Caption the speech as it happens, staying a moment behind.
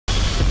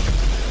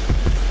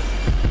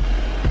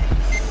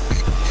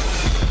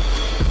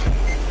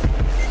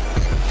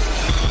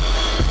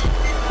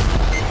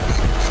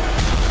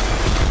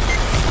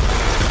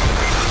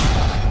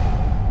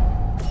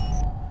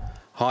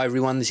Hi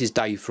everyone, this is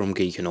Dave from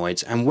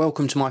Geekanoids and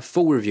welcome to my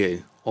full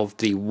review of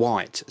the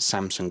white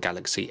Samsung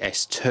Galaxy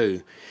S2.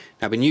 Now,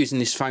 I've been using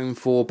this phone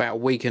for about a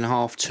week and a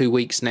half, 2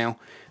 weeks now.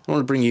 I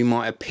want to bring you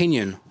my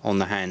opinion on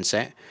the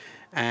handset,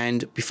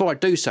 and before I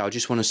do so I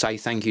just want to say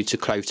thank you to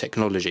Clove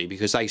Technology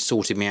because they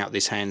sorted me out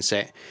this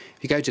handset.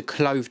 If you go to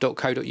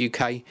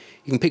clove.co.uk you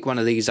can pick one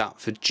of these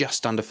up for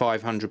just under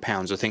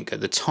 £500. I think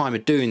at the time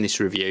of doing this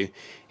review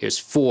it was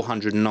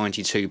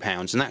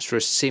 £492, and that's for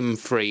a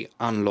SIM-free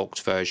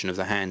unlocked version of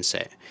the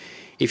handset.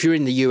 If you're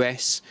in the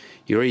US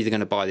you're either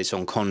going to buy this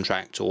on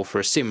contract, or for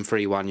a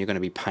SIM-free one you're going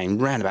to be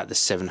paying around about the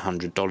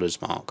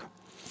 $700 mark.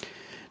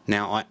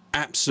 Now, I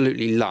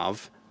absolutely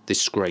love this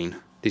screen.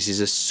 This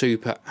is a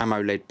Super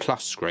AMOLED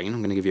Plus screen.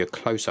 I'm going to give you a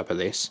close-up of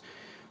this.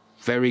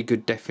 Very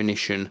good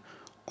definition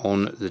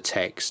on the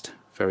text.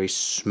 Very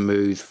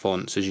smooth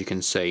fonts, as you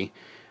can see.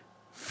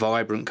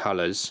 Vibrant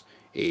colours.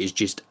 It is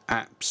just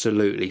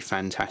absolutely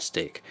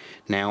fantastic.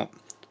 Now,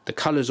 the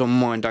colours on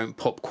mine don't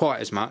pop quite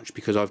as much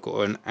because I've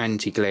got an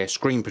anti-glare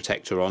screen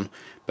protector on.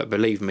 But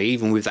believe me,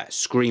 even with that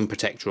screen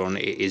protector on,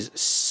 it is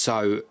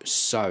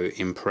so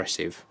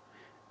impressive.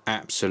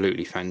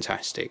 Absolutely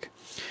fantastic.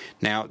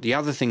 Now, the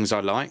other things I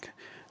like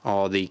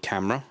are the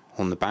camera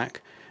on the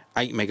back,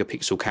 8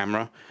 megapixel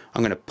camera.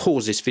 I'm going to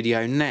pause this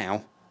video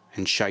now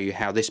and show you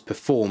how this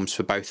performs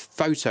for both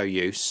photo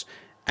use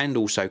and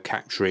also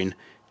capturing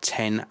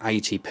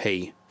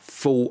 1080p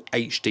full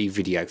HD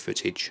video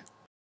footage.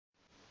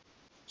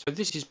 So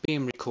this is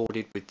being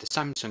recorded with the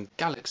Samsung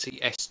Galaxy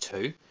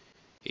S2.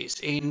 It's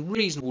in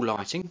reasonable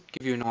lighting,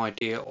 give you an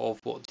idea of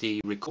what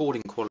the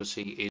recording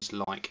quality is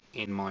like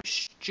in my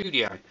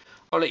studio.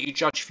 I'll let you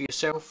judge for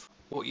yourself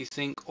what you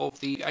think of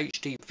the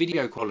HD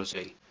video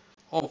quality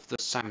of the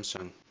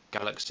Samsung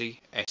Galaxy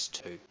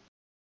S2.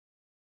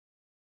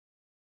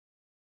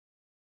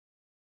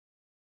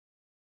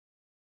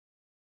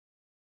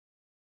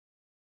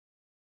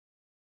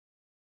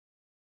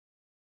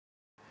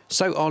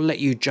 So I'll let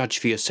you judge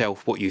for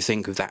yourself what you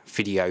think of that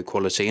video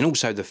quality and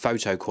also the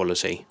photo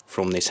quality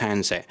from this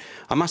handset.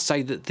 I must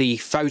say that the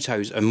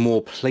photos are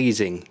more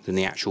pleasing than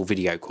the actual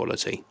video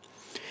quality.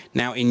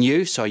 Now, in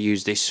use I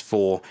use this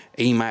for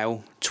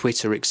email,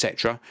 Twitter,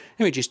 etc.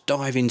 Let me just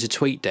dive into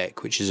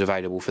TweetDeck, which is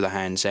available for the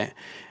handset,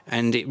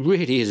 and it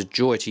really is a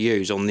joy to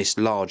use on this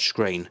large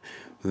screen.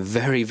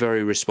 Very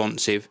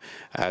responsive,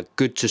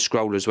 good to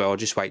scroll as well. I'll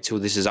just wait till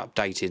this is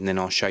updated and then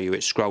I'll show you it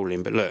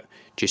scrolling, but look,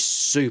 just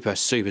super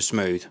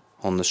smooth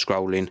on the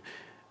scrolling.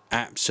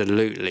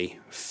 Absolutely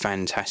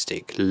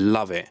fantastic,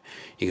 love it.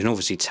 You can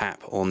obviously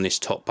tap on this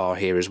top bar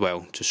here as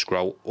well to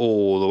scroll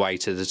all the way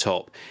to the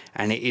top,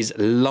 and it is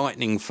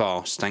lightning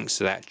fast thanks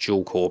to that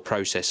dual core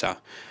processor.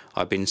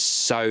 I've been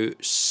so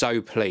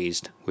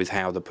pleased with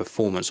how the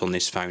performance on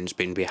this phone's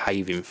been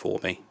behaving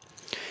for me.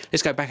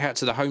 Let's go back out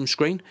to the home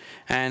screen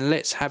and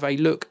let's have a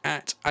look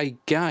at a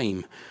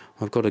game.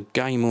 I've got a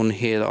game on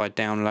here that I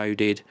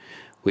downloaded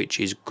which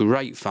is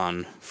great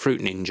fun,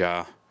 Fruit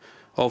Ninja.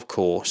 Of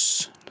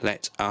course,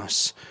 let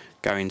us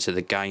go into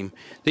the game.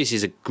 This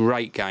is a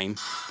great game.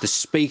 The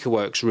speaker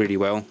works really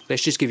well.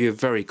 Let's just give you a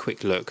very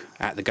quick look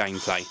at the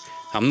gameplay.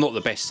 I'm not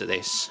the best at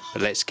this,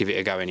 but let's give it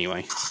a go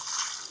anyway.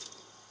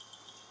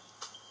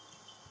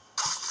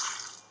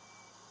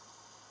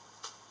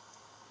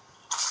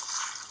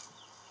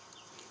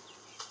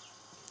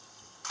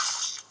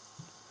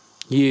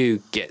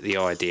 You get the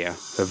idea.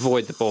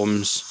 Avoid the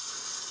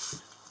bombs,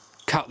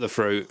 cut the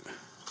fruit,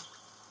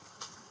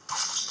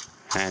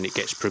 and it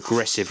gets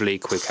progressively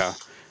quicker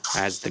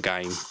as the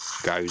game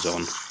goes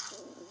on.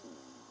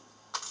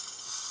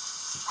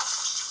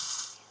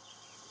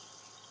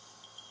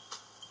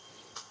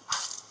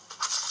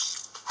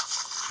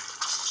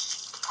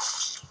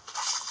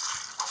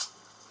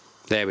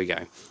 There we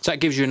go. So that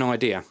gives you an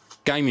idea.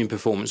 Gaming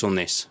performance on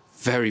this,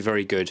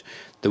 very good.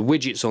 The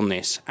widgets on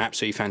this,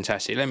 absolutely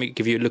fantastic. Let me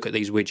give you a look at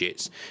these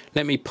widgets.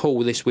 Let me pull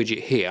this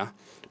widget here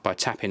by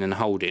tapping and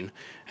holding,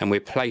 and we'll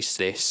place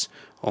this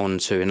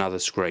onto another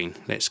screen.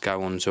 Let's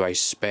go onto a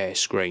spare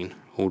screen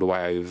all the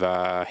way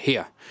over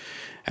here,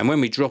 and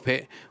when we drop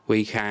it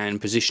we can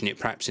position it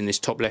perhaps in this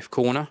top left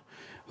corner.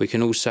 We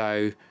can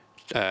also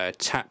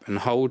tap and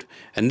hold,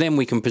 and then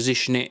we can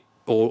position it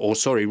or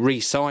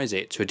resize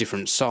it to a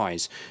different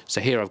size. So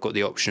here I've got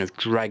the option of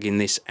dragging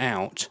this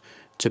out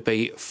to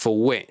be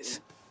full width.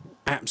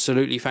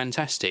 Absolutely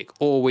fantastic.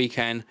 Or we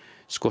can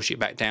squash it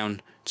back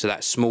down to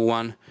that small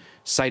one,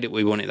 say that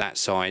we want it that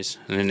size,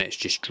 and then let's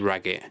just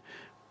drag it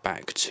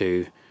back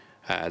to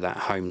that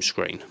home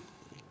screen.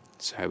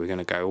 So we're going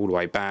to go all the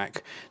way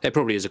back. There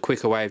probably is a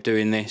quicker way of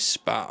doing this,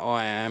 but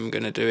I am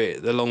going to do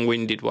it the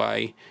long-winded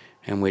way,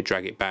 and we'll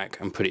drag it back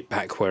and put it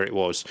back where it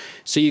was.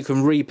 So you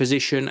can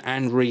reposition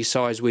and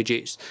resize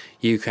widgets.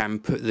 You can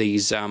put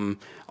these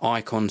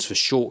icons for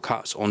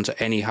shortcuts onto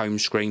any home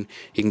screen.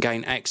 You can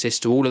gain access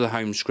to all of the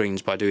home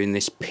screens by doing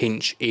this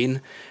pinch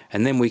in,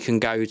 and then we can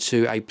go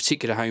to a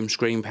particular home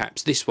screen,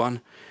 perhaps this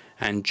one,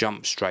 and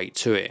jump straight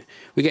to it.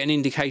 We get an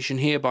indication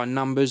here by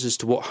numbers as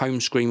to what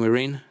home screen we're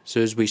in. So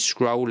as we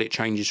scroll it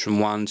changes from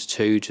 1 to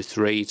 2 to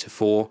 3 to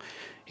 4,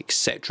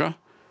 etc.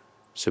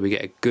 so we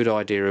get a good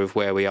idea of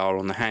where we are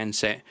on the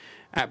handset.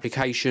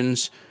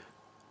 Applications,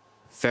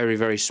 very,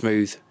 very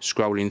smooth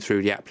scrolling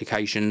through the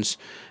applications.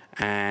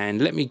 And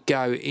let me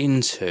go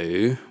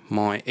into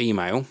my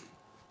email,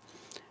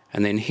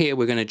 and then here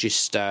we're going to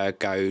just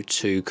go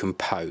to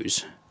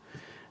compose,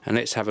 and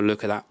let's have a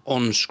look at that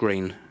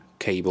on-screen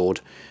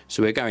keyboard.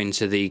 So we're going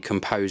to the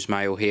compose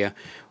mail here.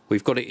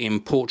 We've got it in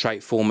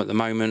portrait form at the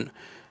moment,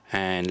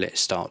 and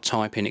let's start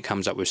typing. It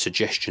comes up with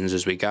suggestions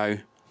as we go.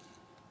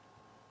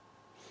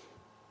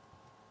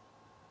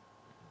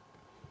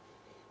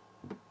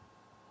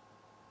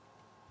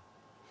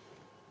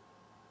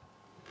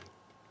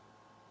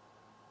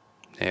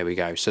 There we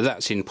go. So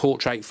that's in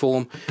portrait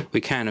form.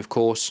 We can, of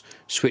course,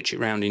 switch it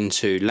round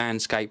into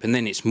landscape, and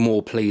then it's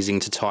more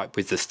pleasing to type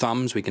with the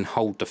thumbs. We can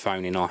hold the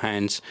phone in our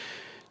hands.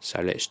 So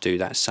let's do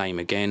that same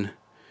again.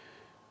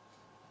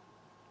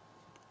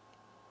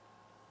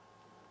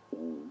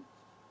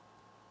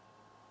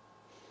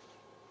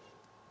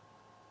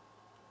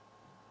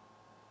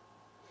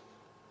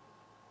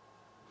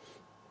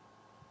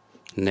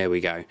 And there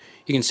we go.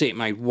 You can see it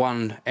made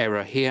one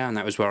error here, and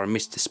that was where I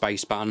missed the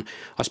space button.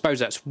 I suppose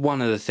that's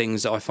one of the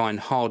things that I find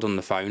hard on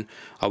the phone.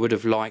 I would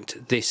have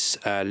liked this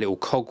little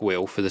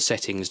cogwheel for the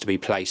settings to be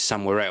placed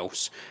somewhere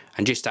else,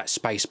 and just that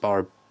space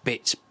bar a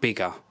bit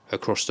bigger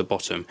across the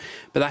bottom.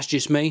 But that's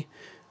just me.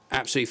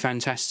 Absolutely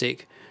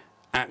fantastic.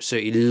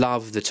 Absolutely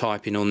love the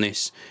typing on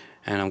this,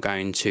 and I'm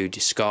going to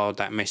discard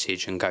that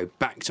message and go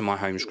back to my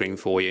home screen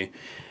for you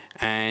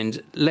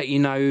and let you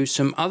know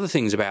some other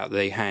things about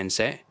the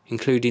handset,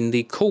 including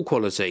the call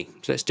quality.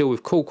 So let's deal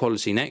with call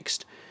quality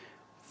next.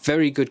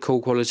 Very good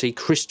call quality,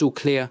 crystal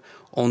clear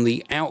on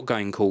the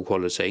outgoing call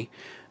quality,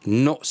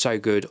 not so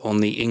good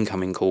on the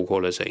incoming call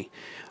quality.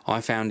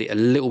 I found it a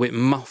little bit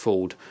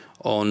muffled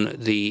on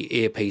the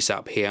earpiece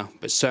up here,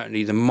 but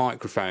certainly the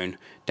microphone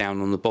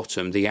down on the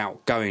bottom, the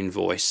outgoing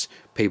voice,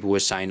 people were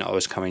saying that I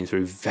was coming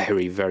through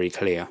very, very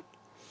clear.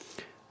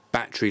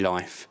 Battery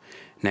life.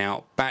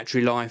 Now,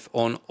 battery life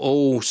on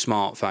all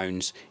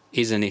smartphones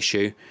is an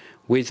issue.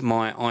 With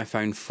my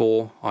iPhone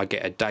 4, I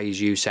get a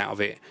day's use out of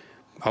it,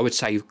 I would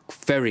say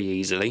very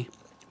easily.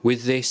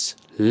 With this,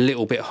 a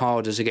little bit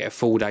harder to get a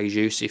full day's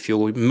use. If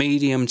you're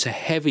medium to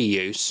heavy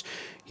use,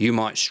 you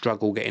might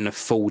struggle getting a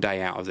full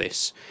day out of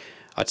this.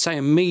 I'd say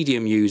a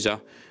medium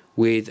user,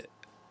 with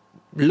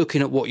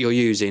looking at what you're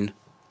using,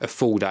 a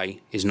full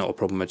day is not a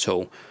problem at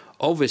all.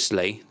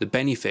 Obviously, the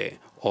benefit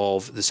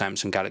of the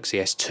Samsung Galaxy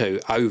S2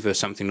 over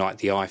something like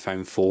the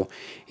iPhone 4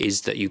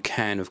 is that you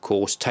can, of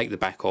course, take the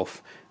back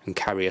off and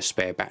carry a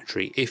spare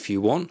battery if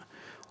you want,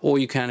 or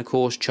you can, of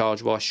course,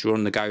 charge whilst you're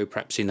on the go,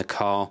 perhaps in the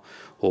car,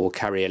 or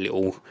carry a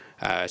little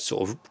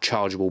sort of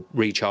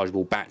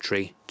rechargeable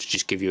battery to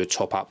just give you a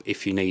top up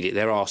if you need it.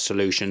 There are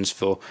solutions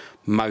for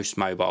most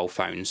mobile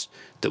phones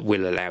that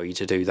will allow you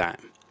to do that.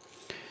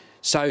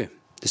 So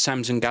the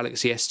Samsung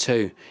Galaxy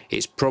S2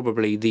 is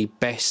probably the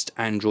best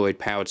Android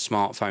powered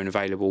smartphone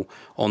available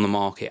on the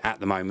market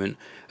at the moment.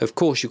 Of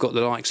course, you've got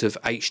the likes of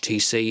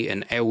HTC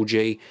and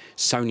LG,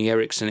 Sony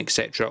Ericsson,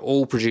 etc.,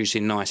 all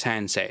producing nice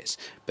handsets,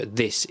 but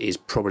this is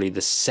probably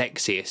the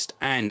sexiest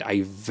and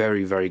a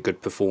very, very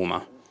good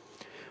performer.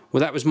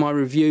 Well, that was my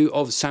review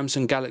of the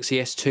Samsung Galaxy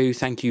S2.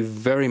 Thank you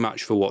very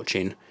much for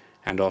watching,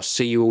 and I'll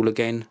see you all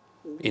again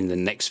in the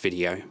next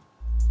video.